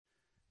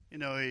You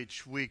know,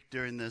 each week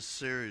during this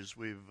series,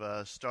 we've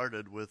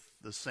started with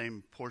the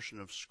same portion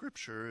of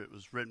Scripture. It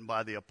was written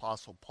by the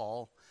Apostle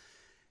Paul,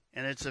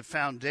 and it's a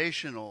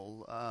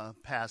foundational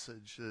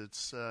passage.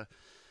 It's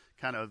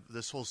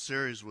this whole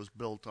series was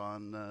built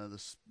on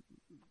this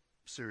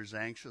series,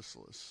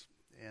 Anxiousness.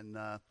 And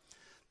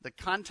the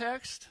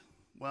context,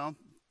 well,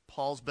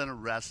 Paul's been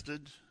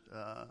arrested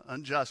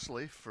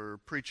unjustly for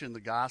preaching the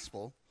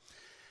gospel.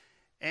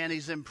 And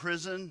he's in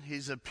prison.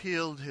 He's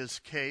appealed his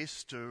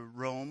case to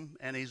Rome,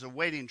 and he's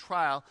awaiting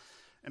trial.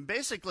 And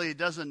basically, he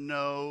doesn't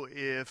know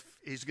if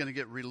he's going to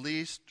get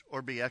released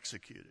or be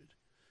executed.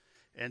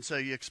 And so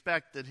you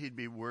expect that he'd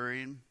be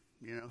worrying,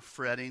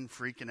 fretting,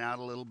 freaking out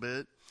a little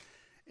bit,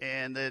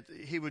 and that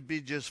he would be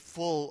just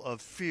full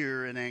of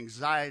fear and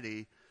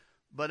anxiety.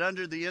 But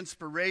under the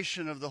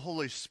inspiration of the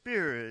Holy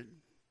Spirit,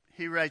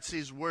 he writes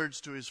these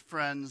words to his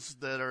friends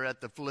that are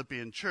at the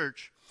Philippian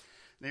church.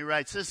 And he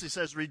writes this, he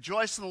says,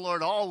 "Rejoice in the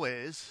Lord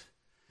always,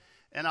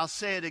 and I'll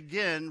say it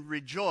again,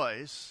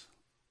 rejoice.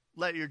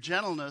 Let your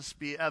gentleness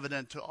be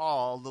evident to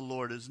all, the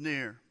Lord is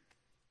near.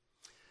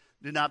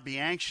 Do not be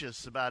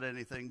anxious about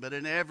anything, but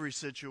in every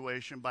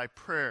situation by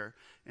prayer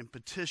and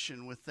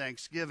petition with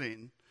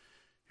thanksgiving."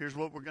 Here's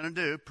what we're going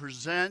to do.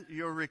 Present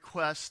your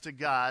requests to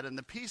God, and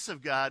the peace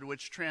of God,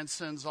 which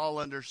transcends all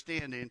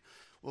understanding,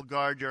 will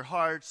guard your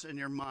hearts and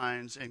your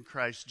minds in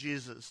Christ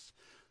Jesus.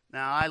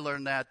 Now, I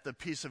learned that the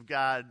peace of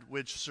God,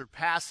 which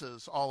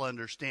surpasses all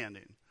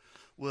understanding,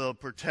 will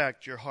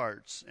protect your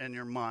hearts and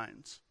your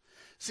minds.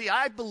 See,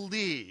 I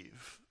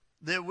believe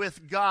that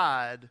with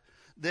God,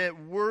 that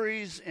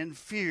worries and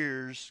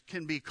fears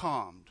can be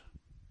calmed.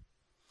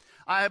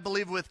 I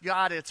believe with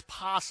God, it's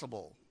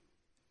possible,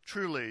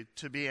 truly,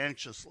 to be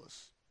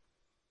anxiousless.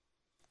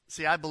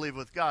 See, I believe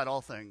with God,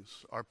 all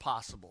things are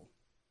possible.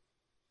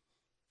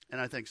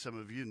 And I think some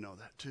of you know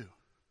that too.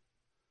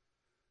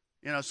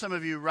 Some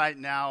of you right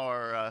now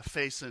are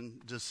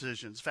facing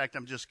decisions. In fact,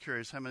 I'm just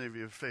curious, how many of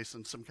you are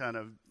facing some kind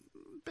of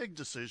big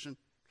decision?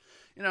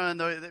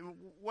 And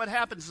what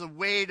happens, the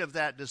weight of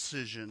that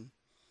decision,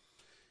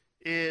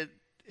 it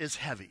is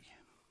heavy.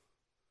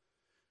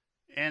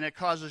 And it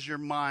causes your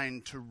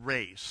mind to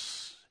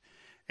race.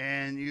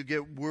 And you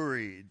get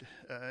worried.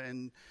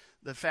 And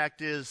the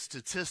fact is,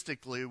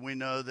 statistically, we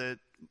know that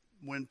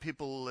when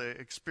people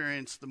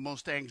experience the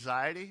most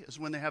anxiety is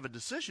when they have a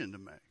decision to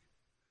make.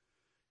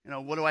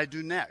 What do I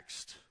do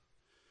next?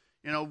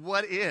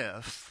 What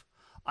if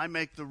I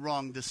make the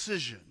wrong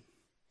decision?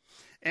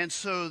 And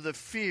so the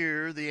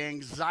fear, the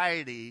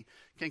anxiety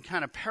can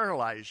kind of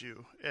paralyze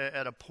you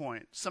at a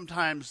point.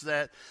 Sometimes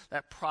that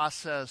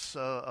process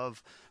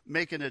of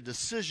making a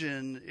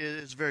decision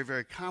is very,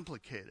 very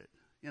complicated.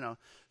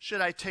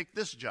 Should I take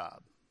this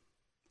job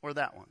or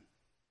that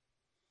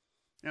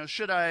one?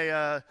 Should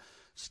I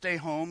stay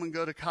home and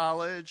go to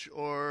college,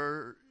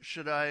 or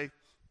should I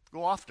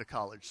go off to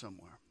college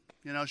somewhere?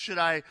 Should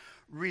I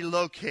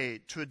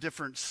relocate to a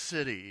different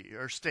city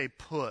or stay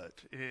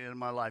put in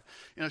my life?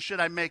 Should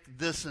I make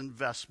this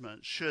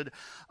investment? Should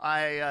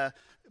I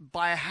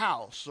buy a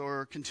house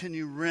or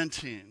continue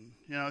renting?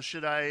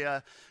 Should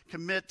I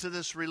commit to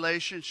this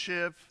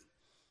relationship?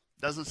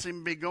 Doesn't seem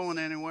to be going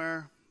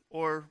anywhere.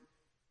 Or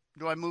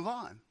do I move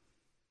on?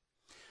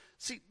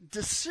 See,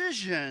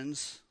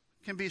 decisions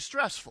can be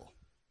stressful.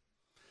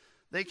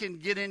 They can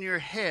get in your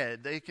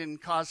head. They can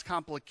cause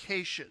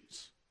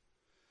complications.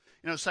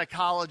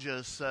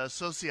 Psychologists,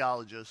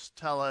 sociologists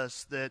tell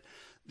us that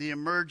the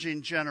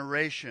emerging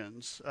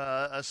generations,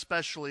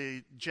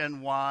 especially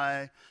Gen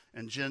Y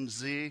and Gen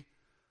Z,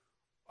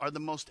 are the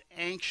most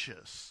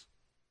anxious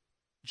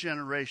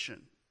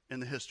generation in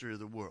the history of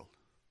the world.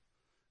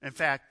 In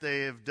fact,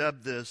 they have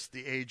dubbed this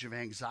the age of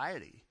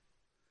anxiety.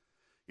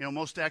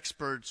 Most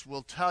experts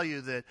will tell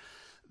you that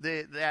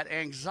that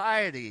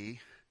anxiety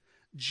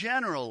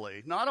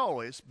generally, not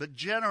always, but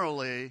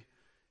generally,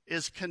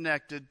 is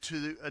connected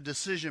to a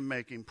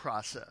decision-making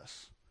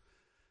process,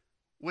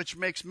 which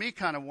makes me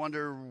kind of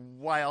wonder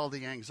why all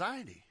the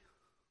anxiety.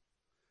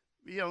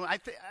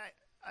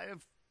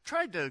 I've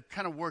tried to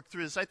kind of work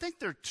through this. I think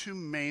there are two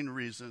main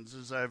reasons,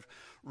 as I've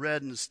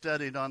read and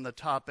studied on the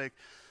topic,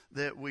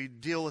 that we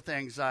deal with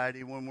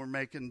anxiety when we're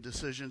making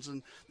decisions.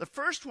 And the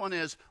first one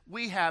is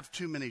we have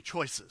too many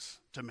choices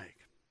to make.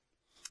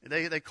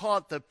 They call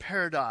it the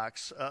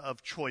paradox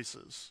of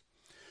choices.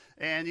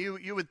 And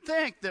you would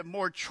think that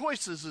more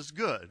choices is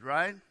good,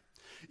 right?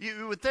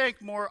 You would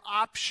think more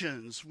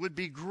options would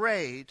be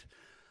great,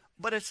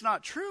 but it's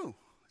not true.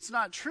 It's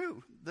not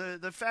true.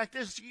 The fact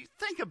is, you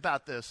think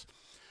about this.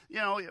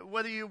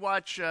 Whether you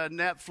watch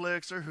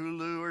Netflix or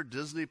Hulu or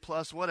Disney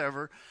Plus,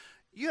 whatever,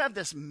 you have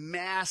this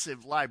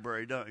massive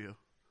library, don't you,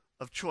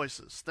 of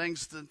choices,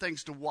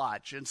 things to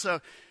watch. And so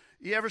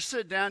you ever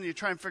sit down and you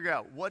try and figure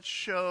out what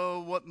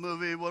show, what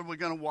movie, what are we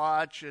going to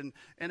watch, and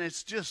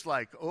it's just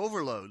like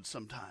overload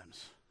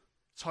sometimes.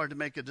 It's hard to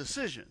make a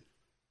decision.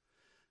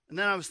 And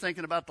then I was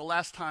thinking about the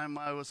last time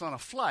I was on a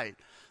flight.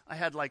 I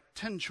had like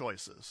 10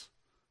 choices.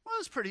 Well,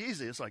 it's pretty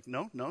easy. It's like,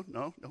 no.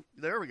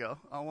 There we go.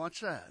 I'll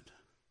watch that.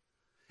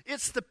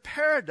 It's the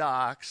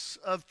paradox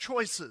of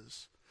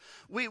choices.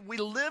 We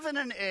live in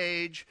an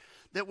age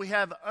that we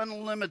have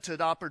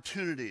unlimited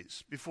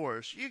opportunities before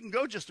us. You can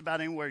go just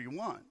about anywhere you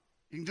want.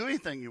 You can do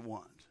anything you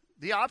want.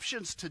 The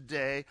options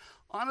today,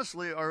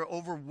 honestly, are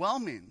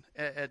overwhelming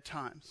at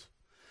times.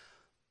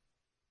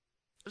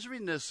 I was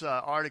reading this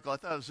article. I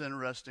thought it was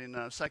interesting.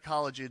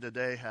 Psychology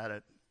Today had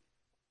it.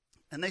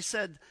 And they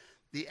said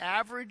the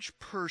average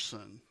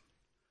person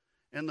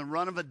in the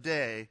run of a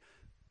day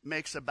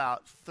makes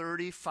about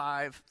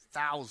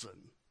 35,000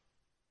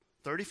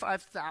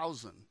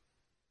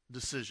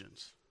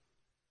 decisions.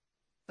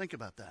 Think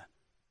about that.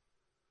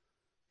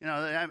 You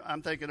know,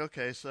 I'm thinking,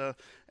 okay, so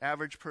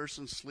average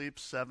person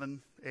sleeps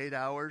 7-8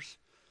 hours.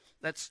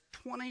 That's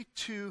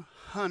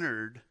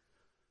 2,200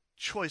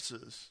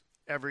 choices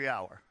every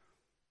hour.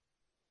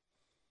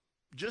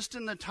 Just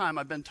in the time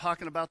I've been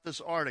talking about this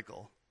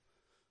article,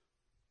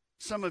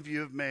 some of you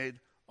have made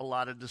a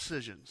lot of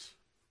decisions.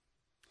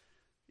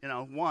 You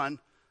know, one,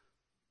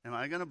 am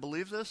I going to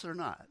believe this or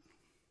not?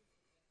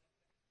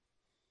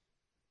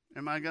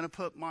 Am I going to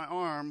put my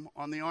arm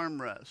on the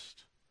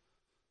armrest?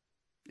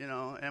 You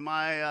know, am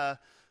I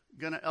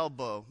going to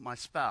elbow my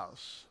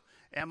spouse?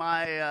 Am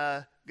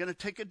I going to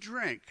take a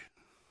drink?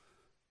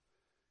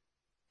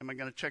 Am I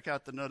going to check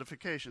out the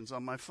notifications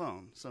on my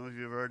phone? Some of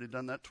you have already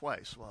done that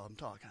twice while I'm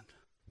talking.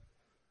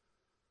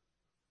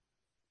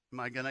 Am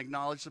I going to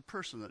acknowledge the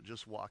person that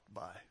just walked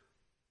by?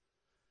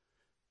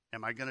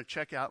 Am I going to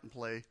check out and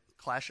play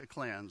Clash of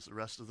Clans the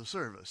rest of the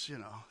service? You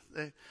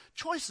know,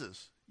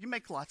 choices. You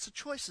make lots of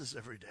choices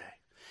every day.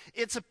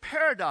 It's a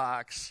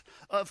paradox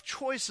of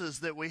choices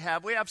that we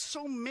have. We have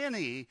so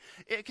many,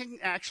 it can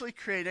actually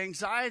create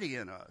anxiety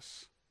in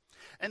us.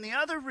 And the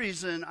other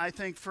reason, I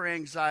think, for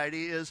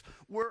anxiety is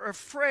we're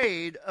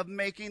afraid of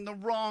making the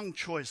wrong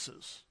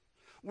choices.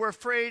 We're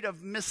afraid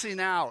of missing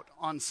out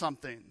on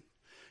something.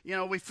 You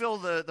know, we feel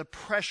the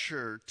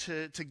pressure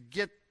to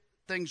get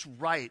things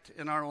right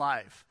in our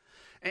life.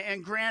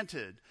 And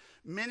granted,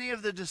 many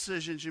of the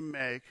decisions you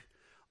make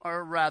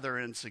are rather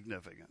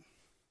insignificant.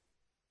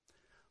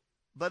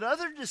 But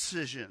other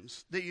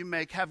decisions that you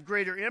make have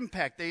greater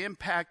impact. They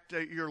impact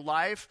your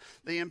life.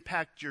 They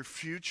impact your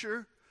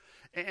future.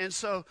 And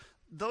so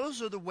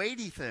those are the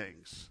weighty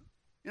things.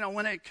 You know,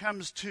 when it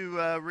comes to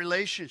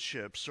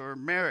relationships or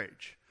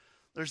marriage,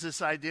 there's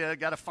this idea,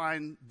 got to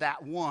find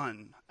that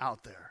one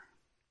out there.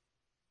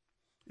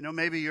 You know,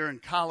 maybe you're in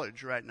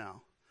college right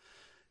now,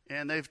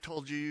 and they've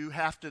told you you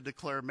have to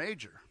declare a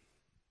major.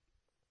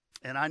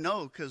 And I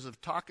know because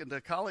of talking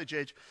to college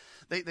age,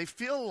 they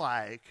feel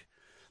like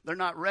they're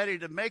not ready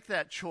to make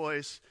that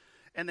choice,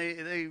 and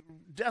they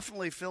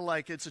definitely feel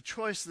like it's a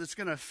choice that's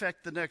going to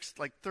affect the next,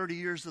 30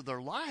 years of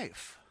their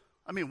life.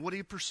 I mean, what do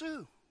you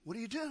pursue? What do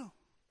you do?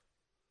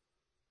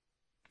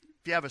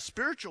 If you have a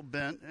spiritual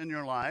bent in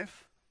your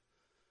life,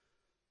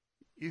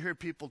 you hear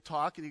people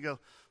talk and you go,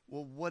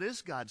 well, what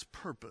is God's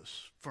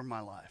purpose for my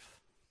life?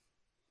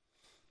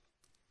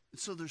 And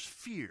so there's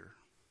fear.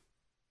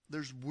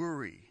 There's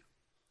worry.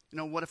 You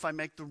know, what if I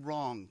make the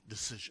wrong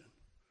decision?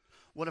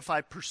 What if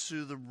I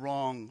pursue the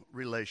wrong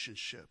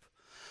relationship?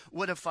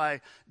 What if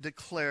I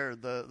declare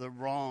the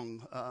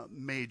wrong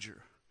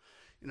major?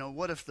 You know,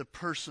 what if the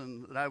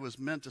person that I was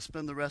meant to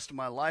spend the rest of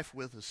my life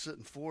with is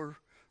sitting 4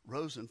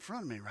 rows in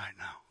front of me right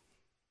now?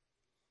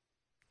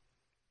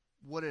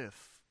 What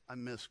if I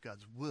miss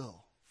God's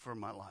will for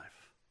my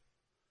life?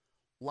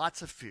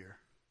 Lots of fear,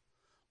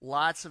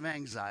 lots of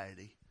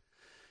anxiety.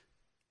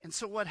 And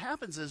so what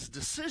happens is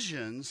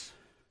decisions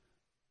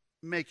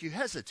make you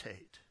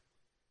hesitate.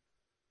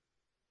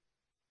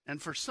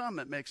 And for some,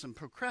 it makes them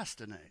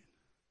procrastinate.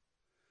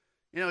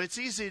 You know, it's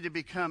easy to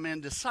become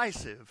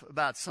indecisive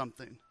about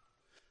something,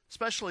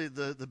 especially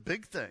the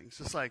big things.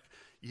 It's like,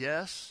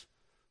 yes,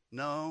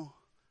 no,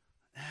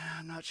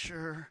 I'm not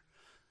sure.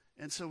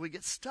 And so we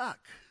get stuck.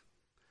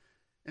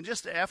 And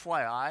just a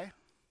FYI,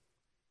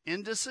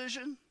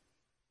 indecision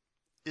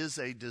is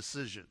a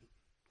decision.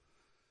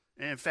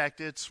 And in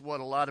fact, it's what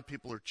a lot of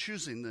people are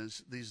choosing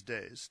these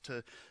days,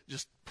 to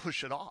just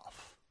push it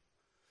off.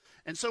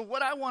 And so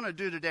what I want to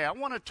do today, I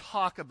want to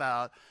talk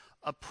about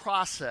a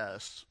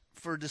process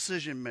for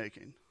decision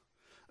making,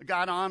 a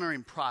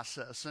God-honoring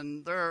process.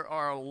 And there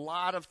are a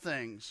lot of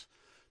things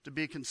to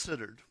be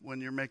considered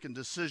when you're making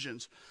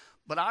decisions.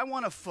 But I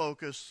want to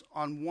focus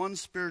on one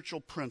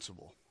spiritual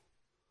principle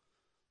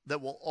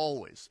that will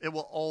always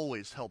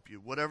help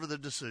you, whatever the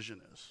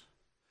decision is.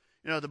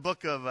 You know, the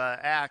book of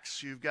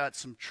Acts, you've got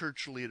some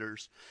church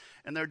leaders,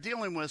 and they're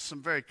dealing with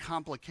some very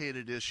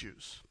complicated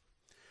issues.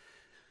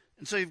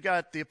 And so you've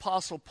got the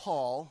Apostle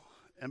Paul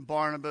and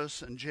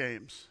Barnabas and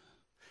James,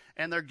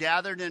 and they're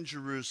gathered in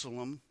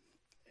Jerusalem,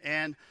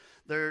 and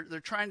they're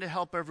trying to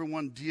help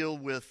everyone deal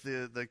with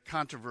the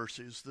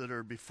controversies that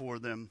are before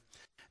them.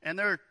 And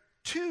there are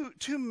two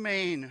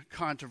main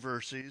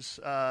controversies,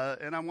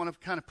 and I want to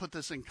kind of put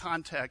this in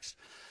context.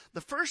 The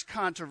first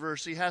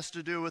controversy has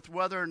to do with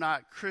whether or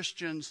not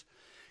Christians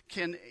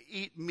can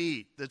eat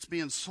meat that's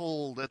being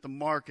sold at the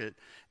market.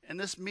 And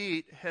this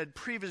meat had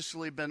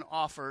previously been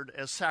offered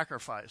as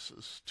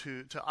sacrifices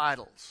to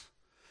idols.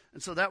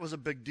 And so that was a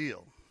big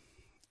deal.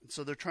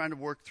 So they're trying to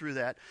work through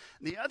that.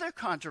 And the other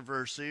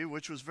controversy,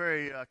 which was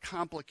very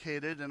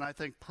complicated and I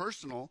think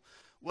personal,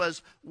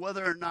 was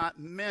whether or not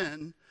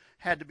men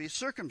had to be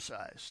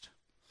circumcised.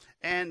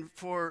 And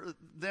for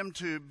them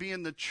to be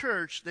in the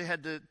church, they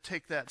had to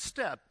take that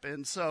step.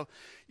 And so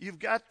you've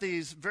got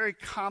these very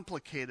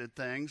complicated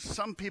things.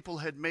 Some people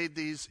had made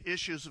these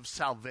issues of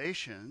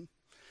salvation.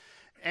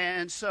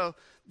 And so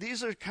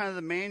these are kind of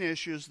the main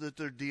issues that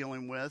they're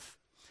dealing with.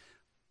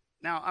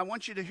 Now, I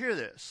want you to hear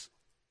this.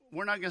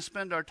 We're not going to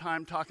spend our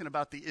time talking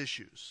about the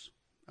issues,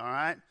 all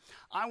right?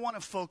 I want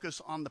to focus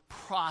on the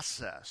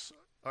process,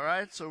 all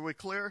right? So are we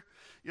clear?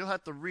 You'll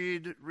have to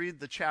read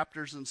the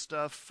chapters and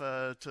stuff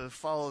to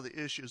follow the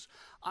issues.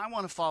 I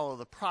want to follow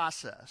the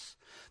process.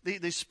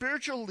 The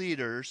spiritual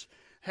leaders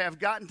have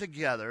gotten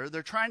together.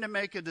 They're trying to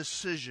make a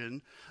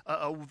decision,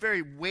 a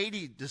very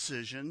weighty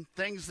decision,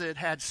 things that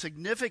had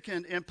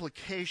significant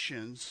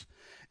implications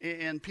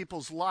in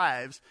people's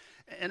lives.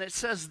 And it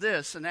says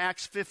this in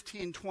Acts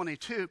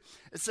 15:22.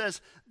 It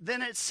says,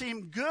 "Then it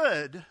seemed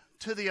good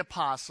to the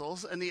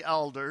apostles and the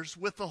elders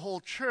with the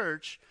whole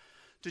church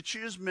to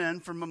choose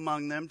men from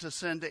among them to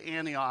send to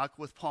Antioch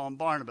with Paul and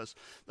Barnabas."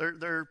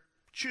 They're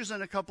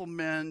choosing a couple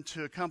men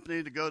to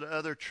accompany to go to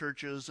other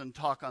churches and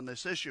talk on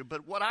this issue.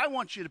 But what I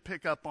want you to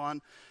pick up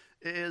on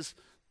is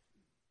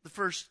the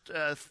first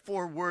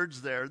 4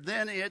 words there.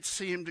 Then it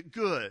seemed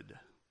good.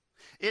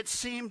 It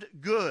seemed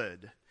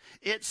good.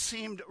 It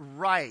seemed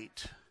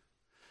right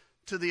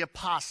to the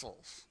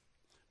apostles,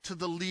 to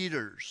the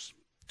leaders,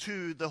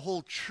 to the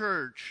whole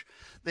church.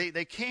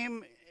 They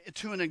came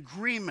to an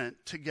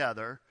agreement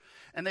together,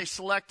 and they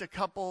select a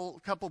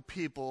couple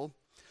people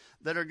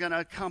that are going to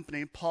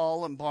accompany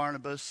Paul and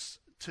Barnabas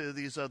to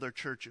these other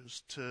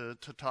churches to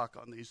talk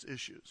on these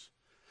issues.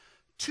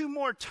 2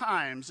 more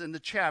times in the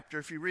chapter,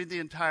 if you read the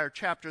entire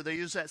chapter, they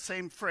use that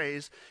same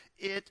phrase,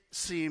 "it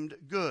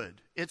seemed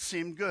good." It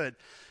seemed good.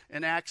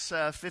 In Acts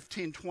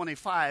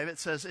 15:25, it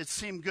says, "It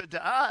seemed good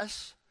to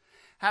us,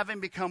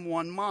 having become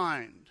one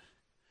mind."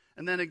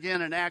 And then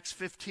again in Acts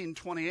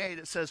 15:28,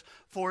 it says,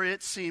 "For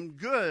it seemed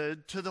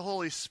good to the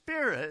Holy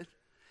Spirit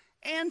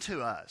and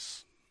to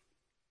us."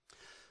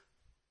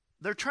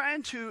 They're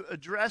trying to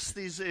address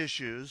these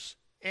issues,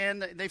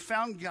 and they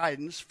found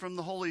guidance from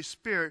the Holy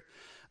Spirit.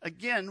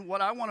 Again,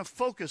 what I want to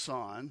focus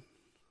on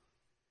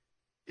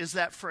is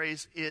that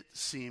phrase, "it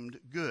seemed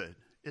good."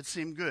 It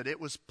seemed good. It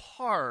was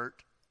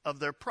part of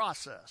their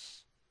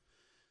process.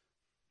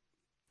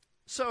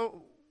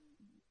 So,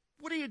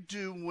 what do you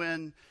do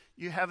when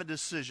you have a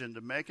decision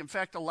to make? In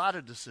fact, a lot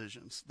of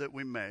decisions that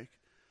we make,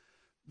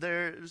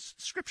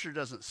 Scripture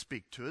doesn't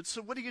speak to it,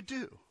 so what do you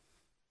do?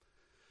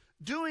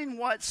 Doing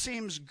what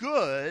seems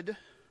good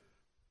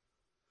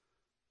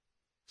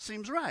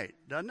seems right,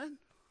 doesn't it?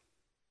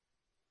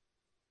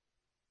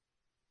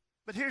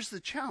 But here's the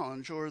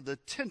challenge, or the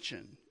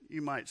tension,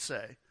 you might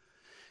say,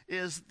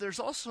 is there's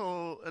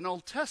also an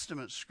Old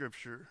Testament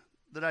scripture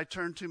that I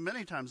turn to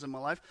many times in my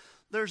life.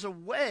 There's a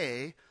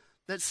way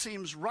that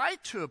seems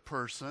right to a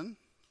person,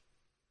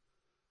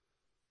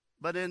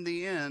 but in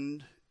the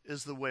end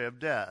is the way of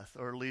death,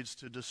 or leads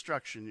to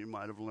destruction. You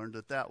might have learned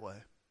it that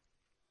way.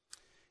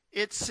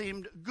 It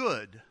seemed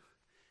good.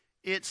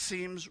 It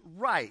seems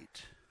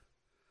right,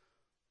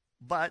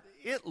 but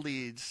it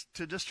leads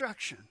to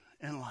destruction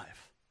in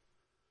life.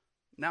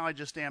 Now I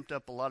just amped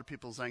up a lot of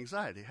people's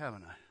anxiety,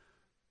 haven't I?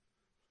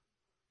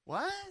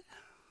 What?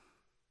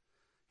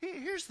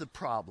 Here's the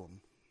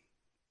problem.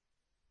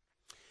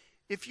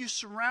 If you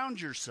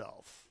surround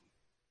yourself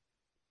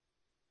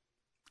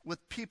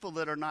with people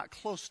that are not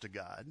close to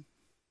God,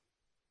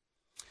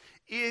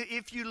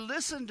 if you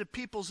listen to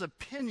people's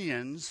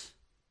opinions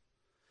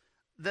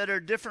that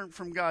are different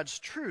from God's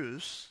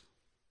truths,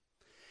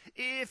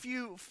 if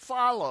you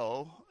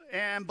follow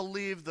and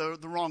believe the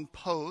wrong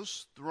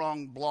posts, the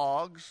wrong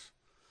blogs,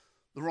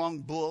 the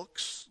wrong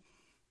books,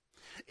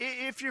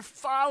 if you're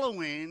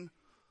following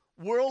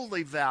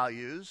worldly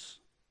values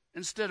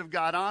instead of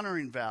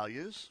God-honoring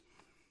values,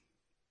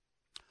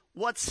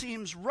 what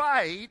seems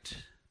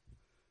right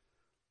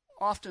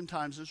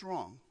oftentimes is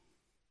wrong.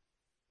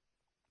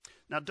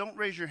 Now, don't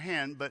raise your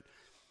hand, but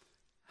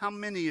how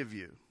many of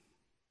you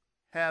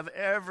have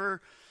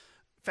ever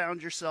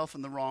found yourself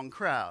in the wrong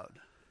crowd,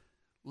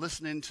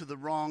 listening to the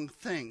wrong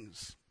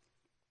things,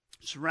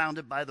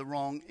 surrounded by the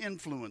wrong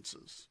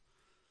influences?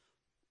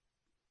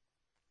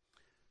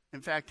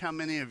 In fact, how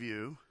many of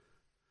you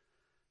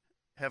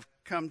have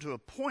come to a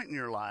point in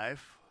your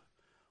life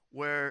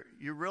where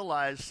you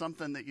realize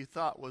something that you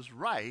thought was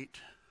right,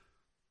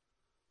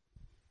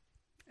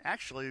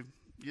 actually,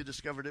 you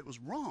discovered it was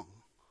wrong?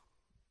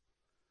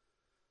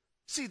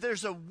 See,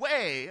 there's a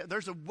way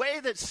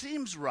that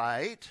seems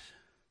right,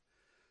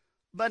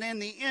 but in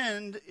the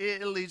end,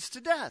 it leads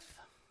to death.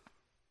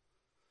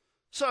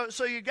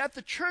 So you got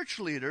the church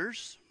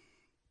leaders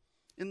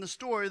in the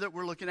story that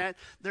we're looking at.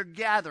 They're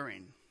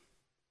gathering.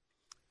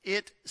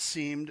 It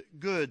seemed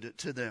good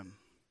to them.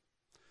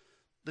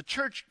 The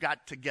church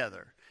got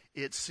together.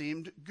 It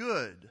seemed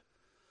good.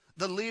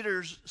 The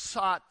leaders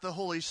sought the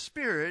Holy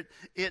Spirit.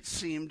 It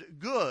seemed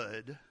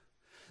good.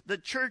 the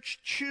church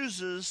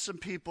chooses some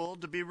people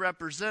to be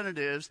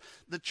representatives.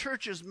 The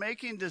church is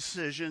making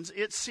decisions.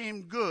 It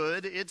seemed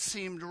good. It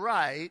seemed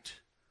right.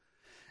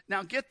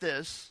 Now get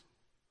this.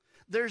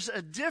 There's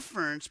a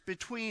difference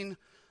between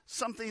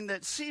something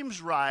that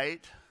seems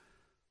right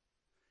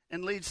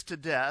and leads to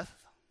death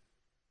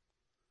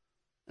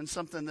and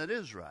something that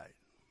is right.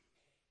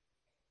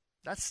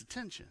 That's the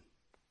tension.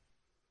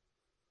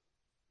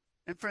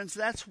 And friends,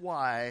 that's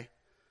why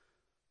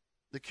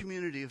the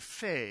community of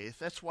faith,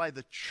 that's why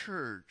the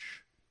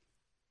church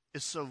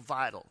is so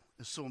vital,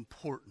 is so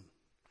important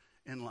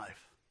in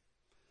life.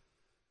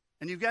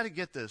 And you've got to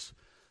get this.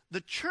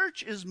 The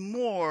church is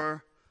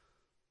more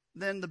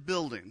than the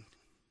building.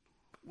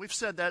 We've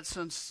said that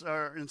since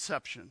our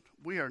inception.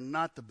 We are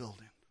not the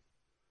building.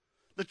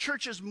 The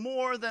church is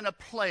more than a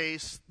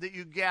place that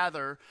you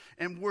gather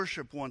and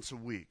worship once a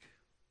week.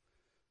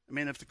 I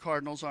mean, if the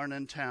Cardinals aren't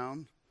in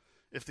town,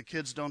 if the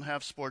kids don't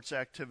have sports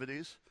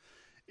activities,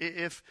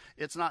 if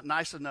it's not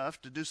nice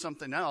enough to do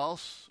something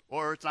else,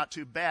 or it's not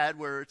too bad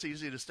where it's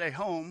easy to stay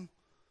home,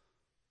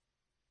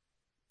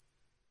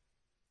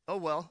 oh,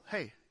 well,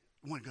 hey,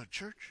 you want to go to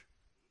church?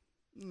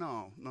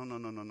 No.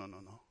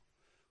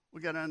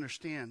 We got to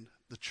understand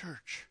the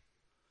church.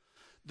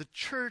 The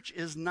church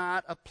is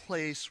not a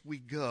place we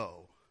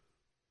go.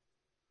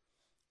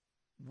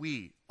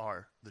 We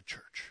are the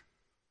church.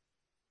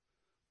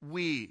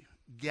 We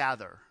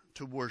gather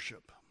to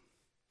worship.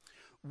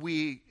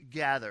 We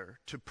gather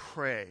to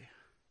pray.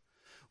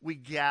 We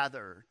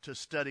gather to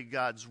study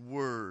God's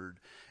word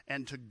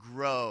and to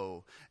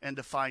grow and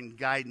to find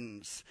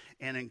guidance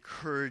and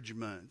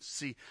encouragement.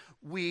 See,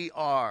 we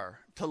are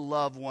to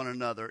love one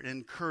another,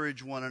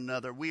 encourage one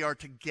another. We are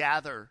to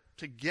gather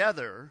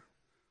together.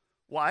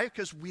 Why?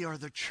 Because we are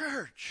the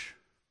church.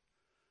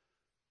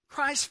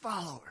 Christ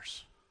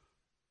followers.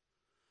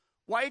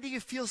 Why do you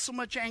feel so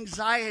much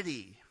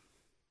anxiety?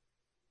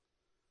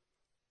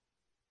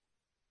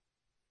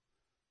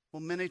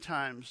 Well, many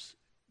times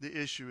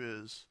the issue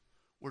is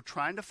we're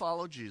trying to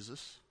follow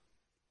Jesus.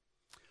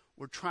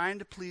 We're trying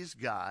to please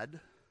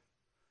God.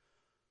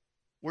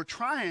 We're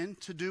trying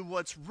to do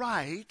what's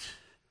right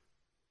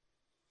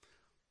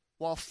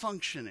while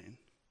functioning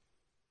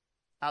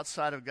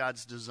outside of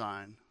God's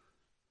design,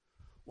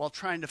 while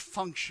trying to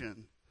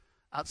function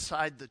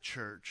outside the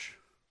church,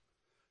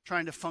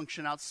 trying to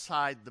function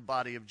outside the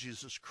body of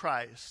Jesus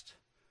Christ.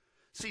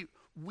 See,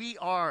 we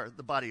are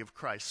the body of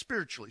Christ,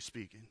 spiritually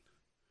speaking.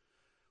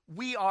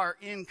 We are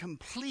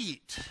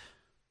incomplete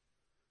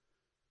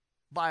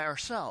by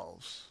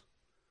ourselves.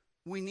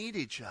 We need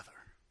each other.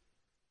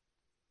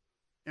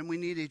 And we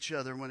need each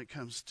other when it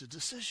comes to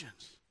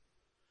decisions.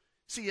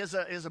 See, as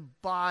a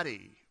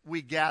body,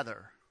 we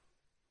gather.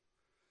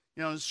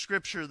 You know, in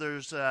Scripture,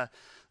 there's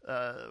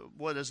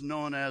what is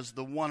known as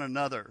the one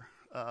another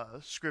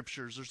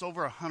scriptures. There's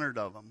over 100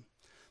 of them.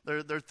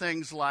 There are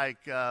things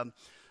like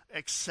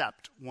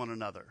accept one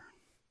another,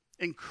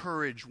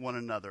 encourage one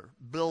another,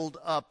 build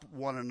up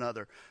one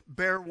another,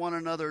 bear one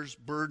another's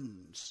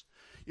burdens,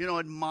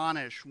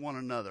 admonish one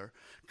another,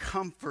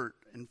 comfort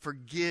and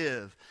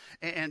forgive,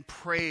 and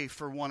pray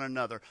for one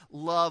another,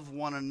 love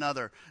one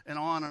another, and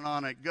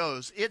on it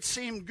goes. It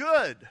seemed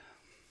good.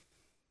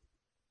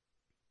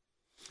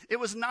 It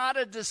was not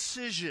a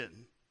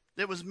decision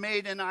that was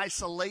made in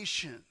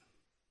isolation.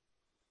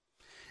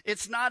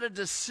 It's not a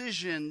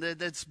decision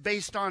that's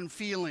based on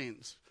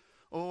feelings.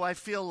 Oh, I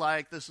feel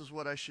like this is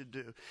what I should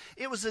do.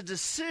 It was a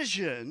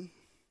decision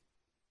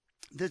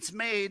that's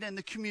made in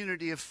the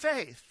community of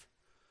faith.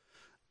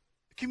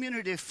 A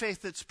community of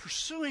faith that's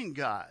pursuing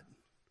God,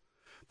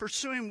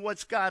 pursuing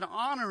what's God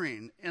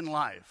honoring in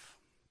life.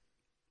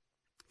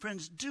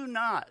 Friends, do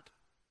not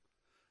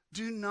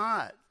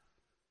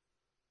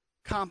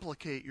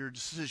complicate your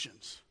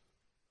decisions.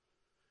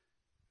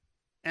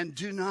 And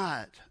do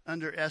not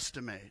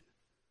underestimate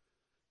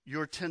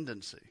your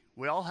tendency,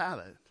 we all have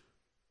it,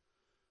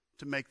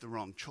 to make the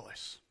wrong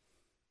choice.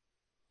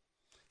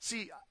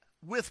 See,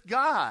 with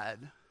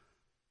God,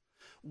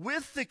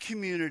 with the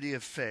community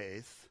of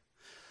faith,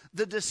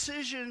 the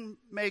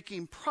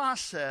decision-making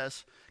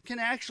process can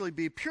actually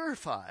be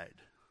purified.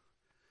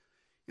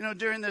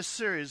 During this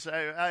series,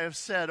 I have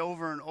said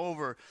over and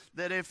over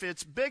that if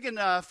it's big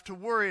enough to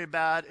worry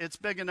about, it's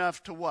big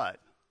enough to what?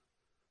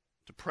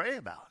 To pray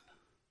about.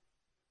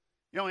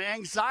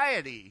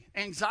 Anxiety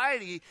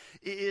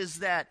is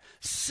that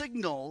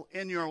signal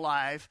in your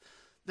life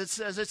that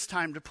says it's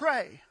time to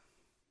pray.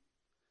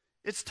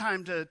 It's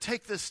time to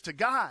take this to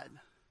God.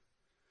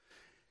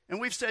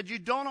 And we've said you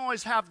don't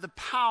always have the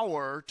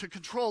power to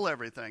control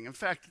everything. In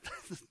fact,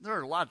 there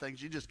are a lot of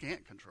things you just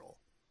can't control.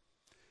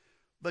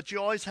 But you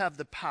always have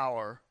the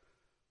power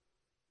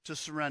to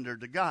surrender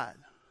to God,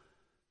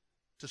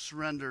 to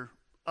surrender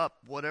up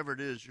whatever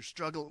it is you're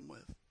struggling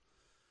with.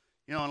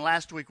 And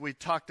last week we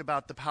talked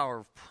about the power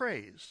of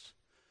praise.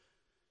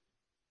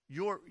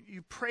 You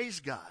praise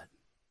God,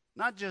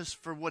 not just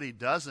for what he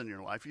does in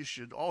your life. You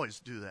should always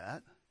do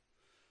that.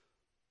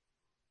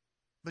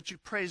 But you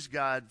praise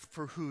God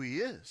for who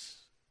he is.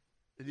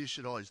 And you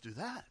should always do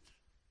that.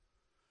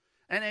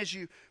 And as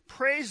you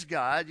praise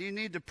God, you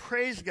need to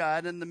praise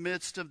God in the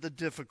midst of the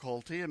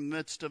difficulty, in the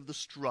midst of the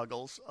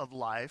struggles of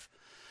life.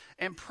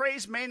 And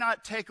praise may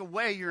not take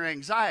away your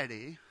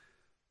anxiety,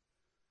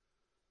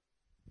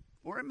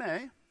 or it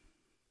may.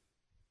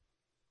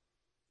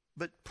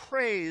 But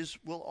praise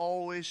will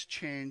always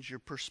change your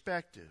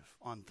perspective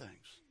on things.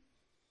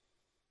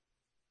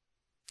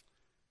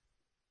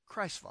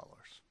 Christ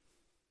followers,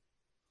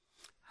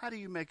 how do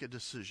you make a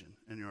decision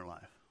in your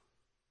life?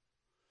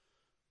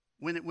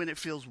 When it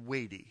feels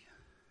weighty,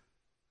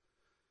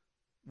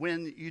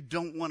 when you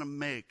don't want to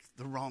make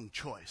the wrong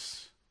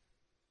choice,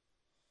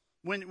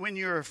 when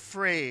you're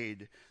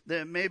afraid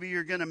that maybe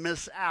you're going to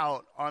miss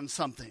out on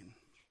something,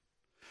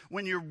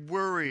 when you're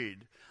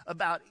worried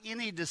about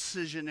any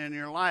decision in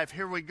your life.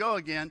 Here we go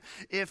again.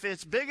 If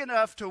it's big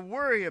enough to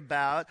worry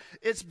about,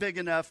 it's big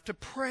enough to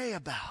pray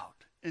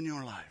about in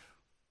your life.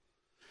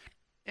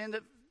 And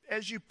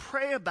as you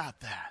pray about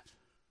that,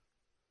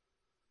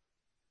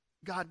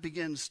 God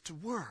begins to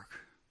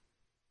work.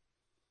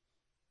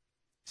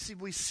 See,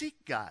 we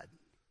seek God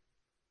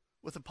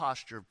with a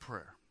posture of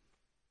prayer.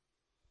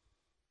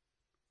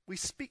 We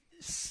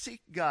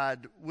seek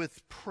God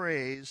with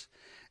praise,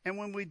 and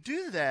when we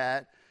do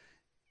that,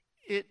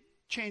 it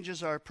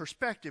changes our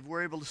perspective.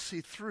 We're able to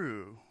see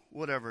through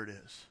whatever it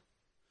is.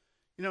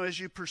 You know, as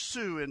you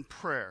pursue in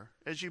prayer,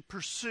 as you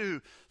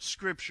pursue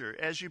Scripture,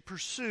 as you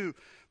pursue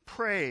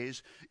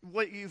praise,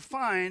 what you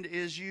find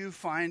is you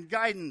find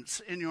guidance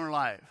in your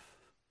life.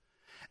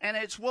 And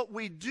it's what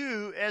we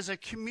do as a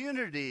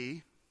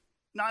community,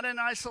 not in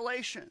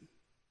isolation.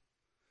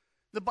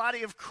 The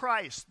body of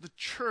Christ, the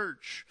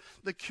church,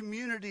 the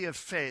community of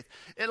faith.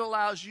 It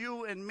allows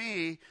you and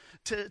me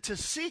to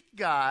seek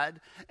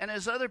God, and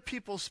as other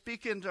people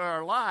speak into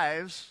our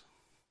lives,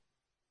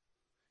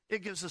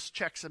 it gives us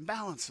checks and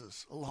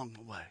balances along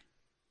the way.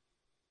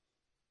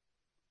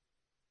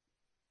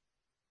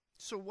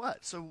 So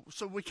what? So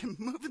we can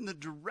move in the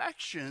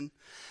direction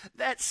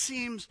that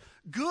seems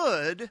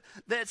good,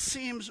 that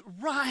seems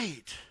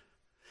right.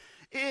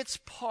 It's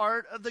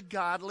part of the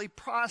godly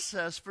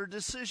process for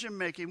decision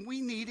making.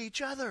 We need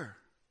each other.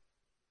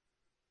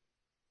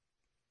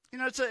 You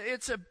know,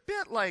 it's a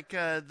bit like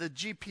the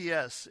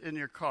GPS in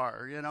your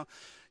car. You know,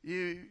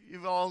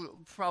 you've all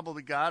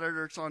probably got it,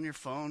 or it's on your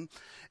phone,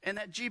 and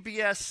that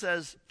GPS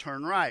says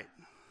turn right.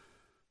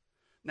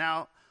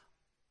 Now,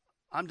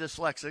 I'm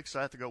dyslexic, so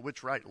I have to go,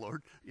 which right,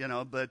 Lord? You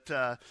know, but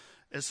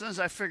as soon as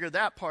I figure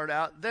that part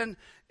out, then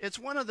it's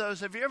one of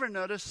those, have you ever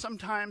noticed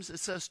sometimes it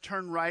says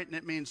turn right and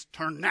it means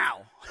turn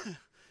now?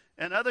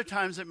 And other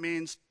times it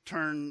means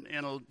turn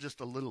in just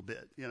a little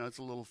bit. You know, it's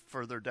a little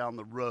further down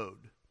the road.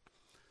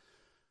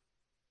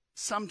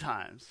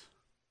 Sometimes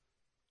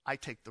I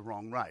take the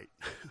wrong right.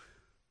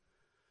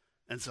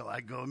 And so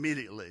I go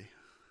immediately,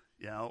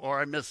 you know, or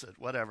I miss it,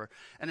 whatever.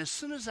 And as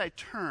soon as I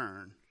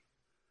turn,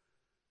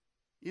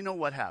 you know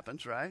what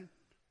happens, right?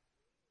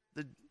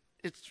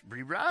 It's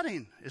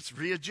rerouting. It's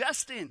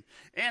readjusting.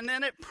 And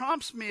then it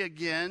prompts me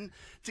again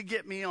to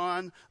get me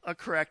on a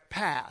correct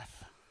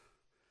path.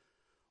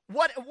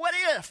 What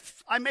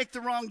if I make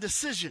the wrong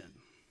decision?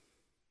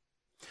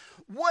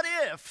 What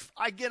if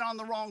I get on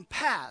the wrong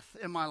path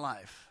in my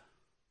life?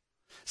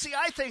 See,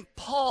 I think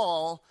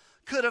Paul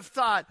could have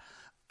thought,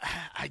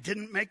 I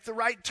didn't make the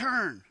right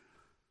turn.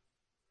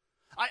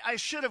 I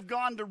should have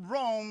gone to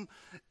Rome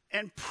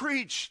and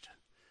preached.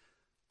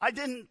 I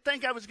didn't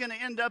think I was going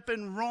to end up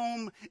in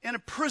Rome in a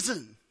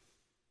prison.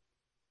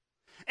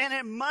 And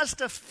it must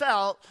have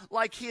felt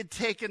like he had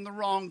taken the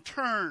wrong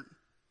turn.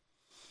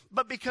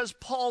 But because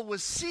Paul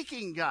was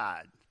seeking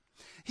God,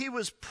 he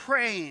was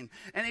praying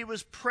and he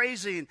was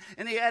praising,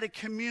 and he had a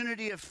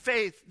community of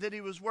faith that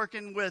he was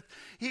working with,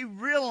 he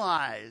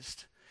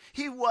realized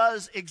he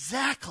was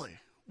exactly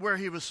where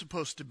he was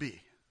supposed to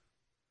be.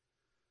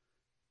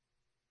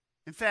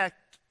 In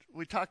fact,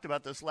 we talked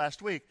about this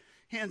last week.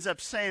 He ends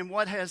up saying,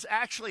 what has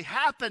actually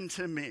happened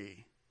to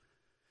me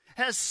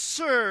has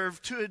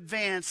served to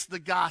advance the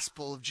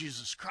gospel of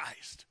Jesus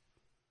Christ.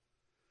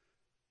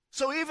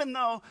 So even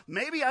though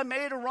maybe I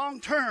made a wrong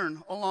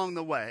turn along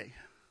the way,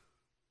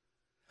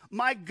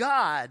 my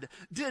God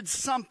did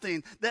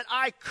something that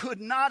I could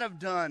not have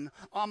done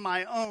on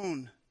my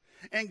own,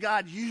 and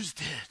God used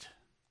it.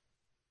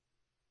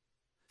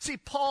 See,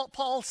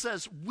 Paul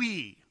says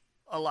we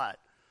a lot.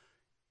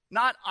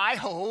 Not I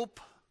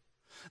hope.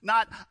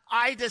 Not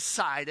I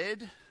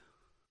decided,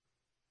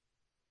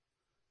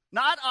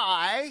 not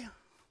I,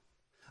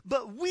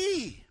 but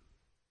we,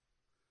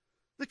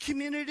 the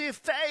community of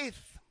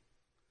faith.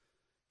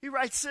 He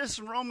writes this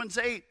in Romans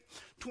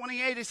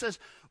 8:28. He says,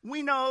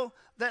 we know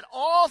that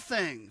all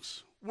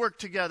things work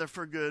together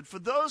for good for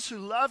those who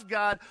love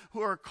God, who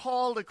are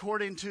called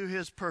according to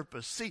his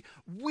purpose. See,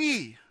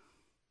 we.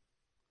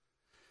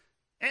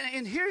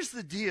 And here's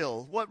the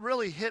deal. What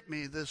really hit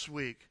me this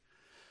week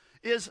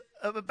is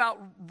about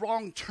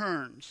wrong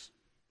turns.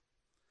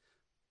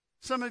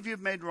 Some of you have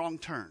made wrong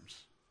turns.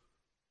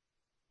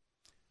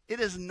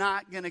 It is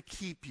not going to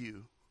keep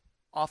you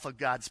off of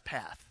God's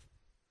path.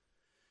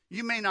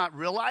 You may not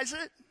realize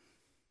it,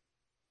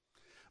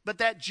 But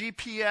that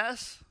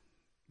GPS,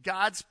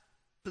 God's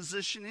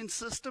positioning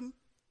system,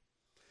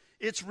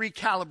 it's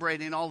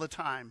recalibrating all the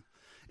time.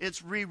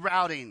 It's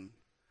rerouting.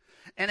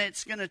 And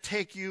it's going to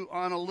take you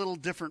on a little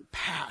different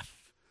path.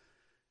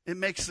 It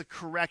makes the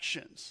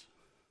corrections.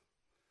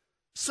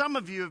 Some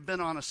of you have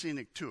been on a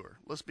scenic tour.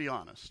 Let's be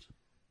honest.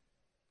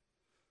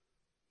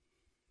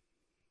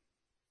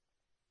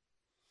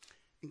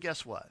 And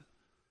guess what?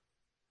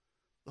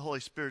 The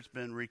Holy Spirit's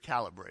been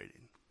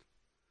recalibrating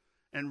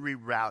and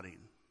rerouting.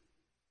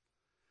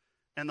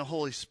 And the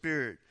Holy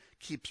Spirit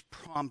keeps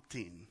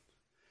prompting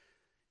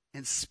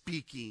and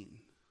speaking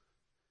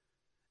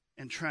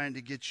and trying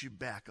to get you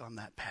back on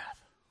that path.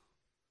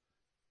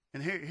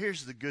 And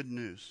here's the good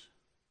news.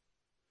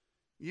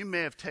 You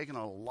may have taken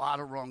a lot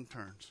of wrong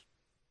turns.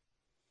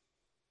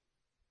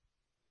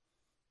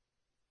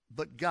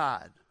 But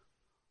God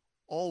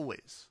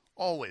always,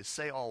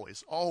 say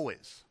always,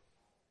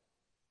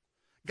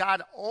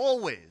 God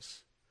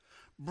always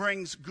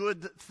brings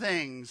good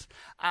things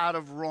out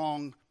of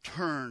wrong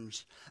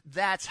turns.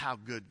 That's how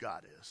good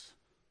God is.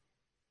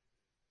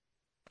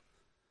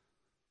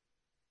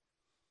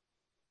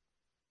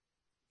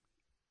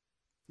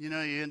 You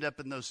know, you end up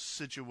in those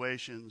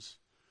situations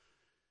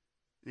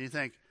and you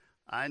think,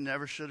 I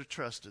never should have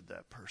trusted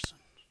that person.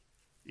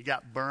 You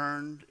got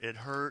burned, it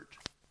hurt.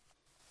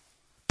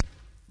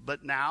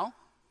 But now,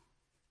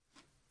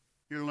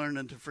 you're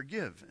learning to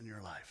forgive in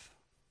your life.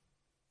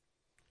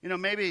 You know,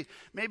 maybe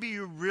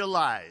you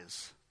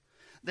realize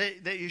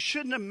that you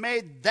shouldn't have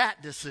made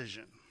that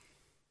decision.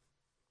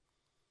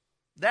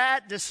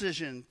 That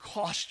decision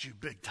cost you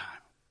big time.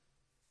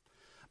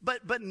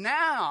 But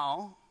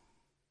now,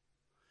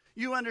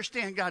 you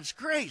understand God's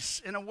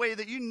grace in a way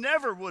that you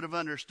never would have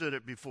understood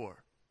it before.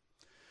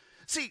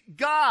 See,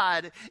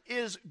 God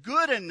is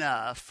good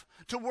enough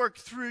to work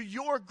through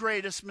your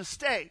greatest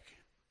mistake.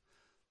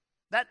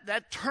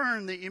 That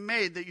turn that you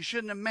made that you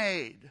shouldn't have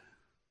made.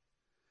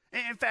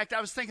 In fact,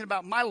 I was thinking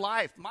about my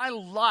life. My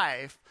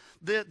life,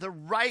 the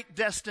right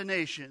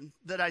destination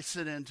that I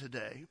sit in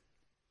today,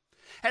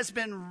 has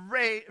been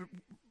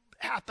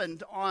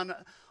happened on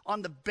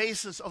the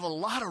basis of a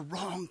lot of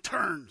wrong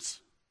turns.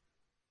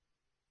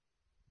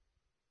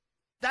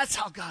 That's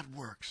how God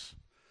works.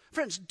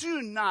 Friends,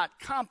 do not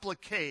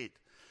complicate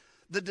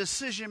the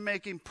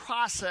decision-making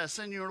process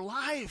in your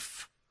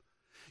life.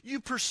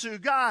 You pursue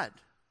God.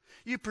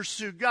 You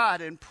pursue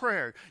God in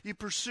prayer. You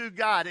pursue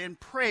God in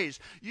praise.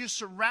 You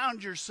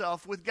surround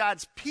yourself with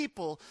God's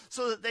people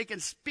so that they can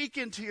speak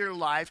into your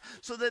life,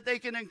 so that they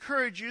can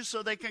encourage you,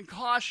 so they can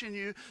caution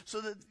you,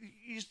 so that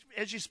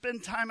as you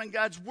spend time in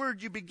God's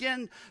Word, you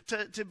begin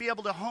to be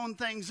able to hone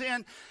things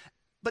in.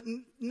 But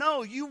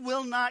no, you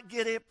will not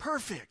get it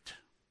perfect.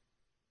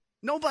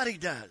 Nobody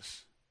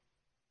does.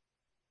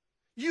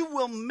 You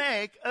will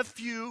make a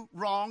few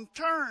wrong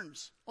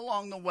turns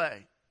along the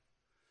way.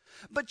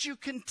 But you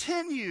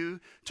continue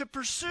to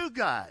pursue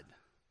God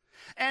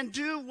and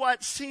do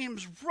what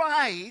seems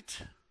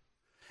right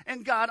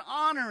and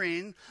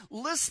God-honoring,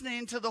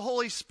 listening to the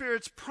Holy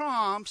Spirit's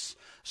prompts,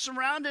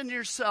 surrounding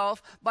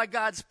yourself by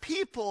God's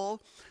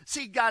people.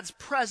 See, God's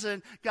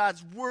present,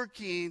 God's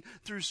working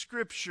through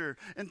Scripture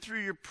and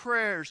through your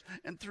prayers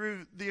and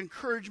through the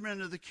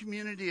encouragement of the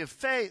community of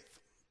faith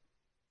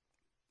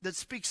that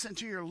speaks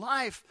into your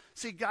life.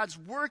 See, God's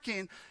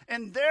working,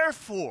 and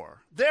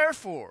therefore,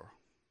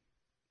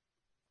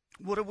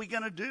 what are we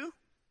going to do?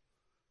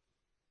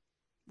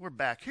 We're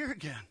back here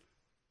again.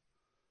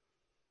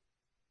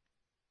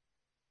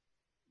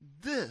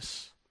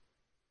 This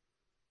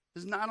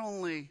is not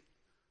only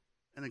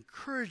an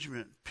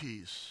encouragement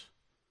piece,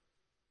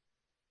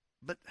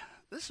 but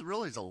this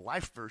really is a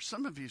life verse.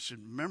 Some of you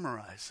should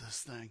memorize this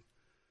thing.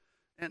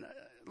 And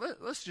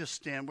let's just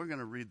stand. We're going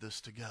to read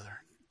this together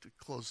to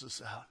close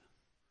this out.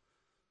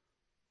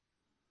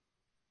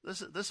 This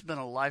has been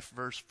a life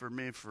verse for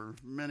me for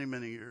many,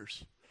 many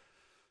years.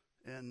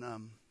 And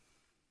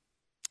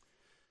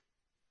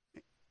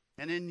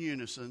in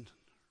unison,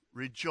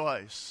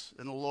 rejoice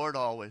in the Lord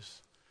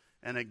always.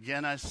 And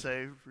again I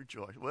say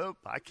rejoice. Well,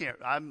 I can't.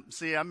 I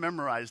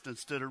memorized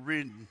instead of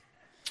reading.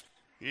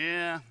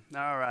 Yeah,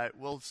 all right,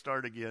 we'll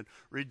start again.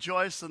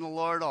 Rejoice in the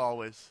Lord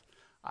always.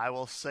 I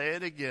will say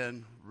it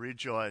again,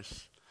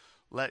 rejoice.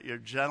 Let your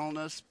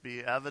gentleness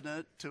be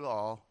evident to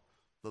all.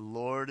 The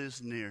Lord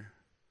is near.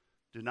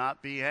 Do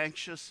not be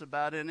anxious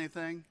about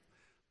anything,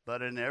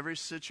 but in every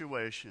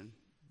situation,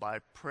 by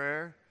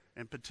prayer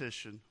and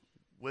petition,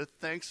 with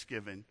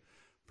thanksgiving,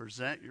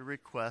 present your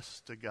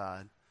requests to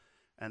God,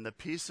 and the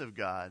peace of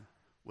God,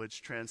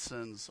 which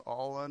transcends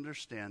all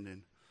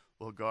understanding,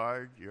 will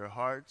guard your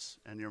hearts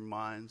and your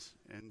minds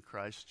in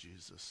Christ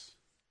Jesus.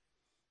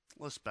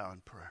 Let's bow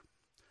in prayer.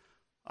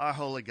 Our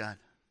holy God,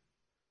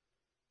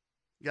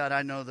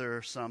 I know there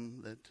are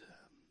some that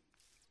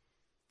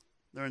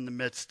they're in the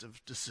midst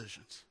of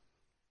decisions.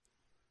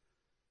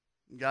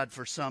 God,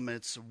 for some,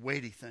 it's a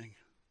weighty thing.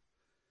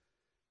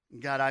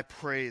 God, I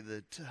pray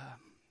that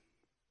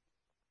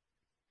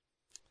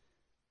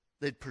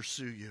they'd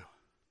pursue you.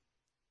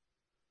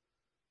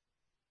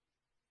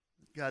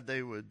 God,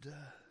 they would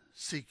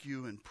seek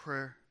you in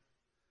prayer.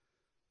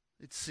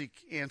 They'd seek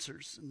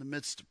answers in the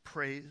midst of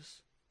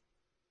praise.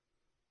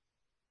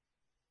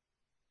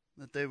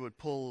 That they would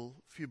pull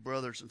a few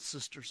brothers and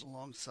sisters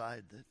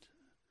alongside, that,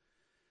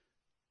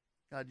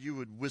 God, you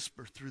would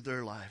whisper through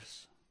their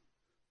lives,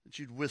 that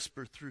you'd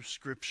whisper through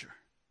Scripture.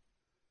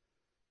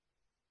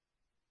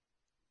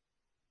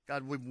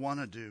 God, we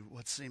want to do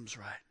what seems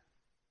right.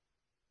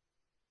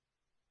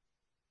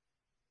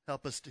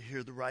 Help us to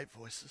hear the right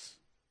voices.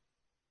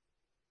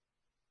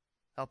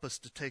 Help us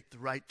to take the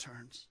right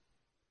turns.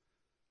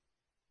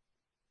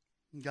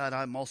 God,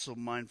 I'm also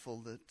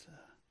mindful that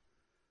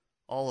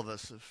all of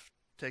us have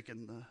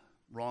taken the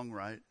wrong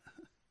right.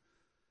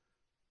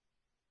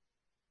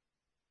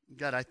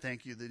 God, I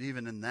thank you that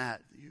even in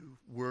that, you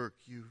work,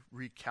 you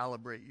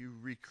recalibrate, you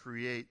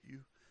recreate,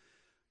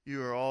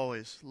 you are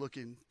always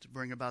looking to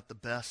bring about the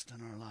best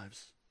in our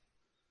lives.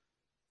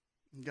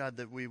 And God,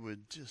 that we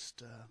would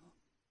just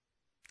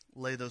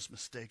lay those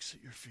mistakes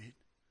at your feet.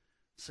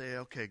 Say,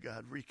 okay,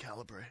 God,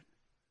 recalibrate.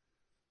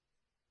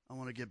 I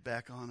want to get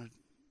back on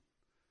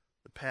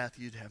the path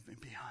you'd have me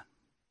be on.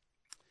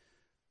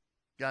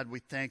 God, we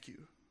thank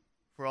you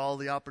for all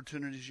the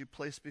opportunities you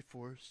place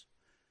before us.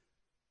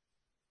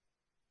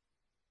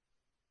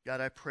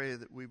 God, I pray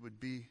that we would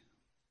be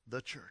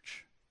the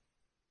church.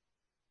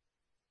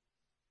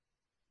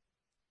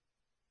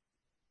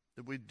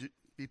 That we'd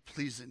be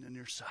pleasing in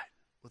your sight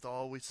with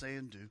all we say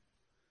and do.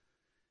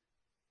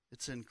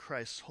 It's in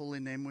Christ's holy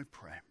name we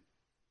pray.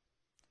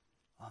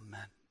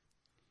 Amen.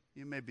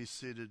 You may be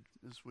seated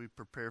as we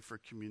prepare for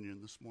communion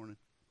this morning.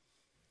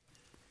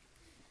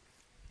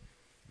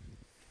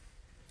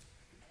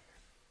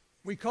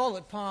 We call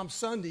it Palm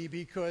Sunday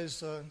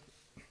because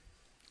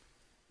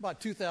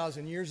about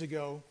 2,000 years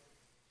ago,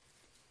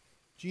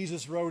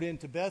 Jesus rode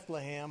into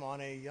Bethlehem on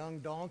a young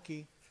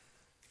donkey.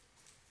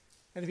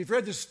 And if you've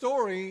read the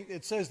story,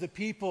 it says the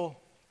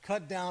people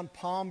cut down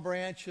palm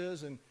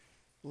branches and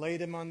laid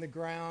them on the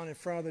ground in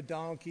front of the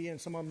donkey, and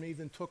some of them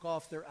even took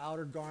off their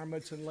outer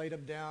garments and laid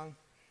them down,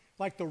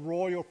 like the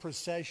royal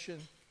procession.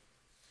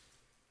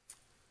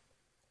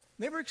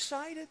 They were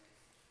excited.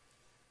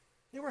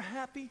 They were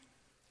happy.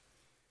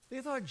 They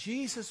thought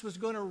Jesus was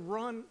going to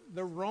run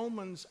the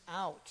Romans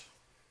out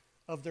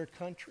of their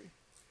country.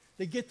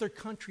 They get their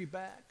country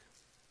back.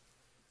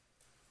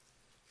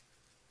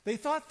 They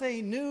thought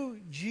they knew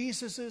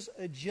Jesus'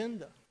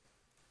 agenda.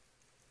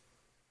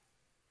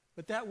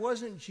 But that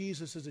wasn't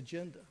Jesus'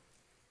 agenda.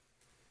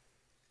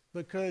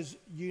 Because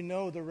you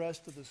know the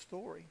rest of the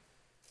story.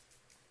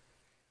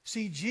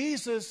 See,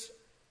 Jesus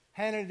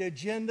had an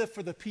agenda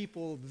for the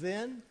people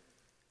then,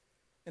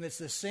 and it's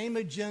the same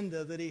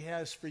agenda that he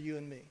has for you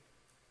and me.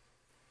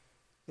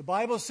 The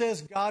Bible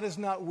says God is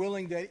not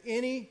willing that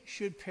any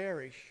should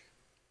perish,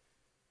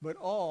 but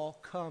all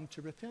come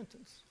to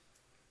repentance.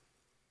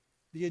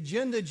 The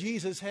agenda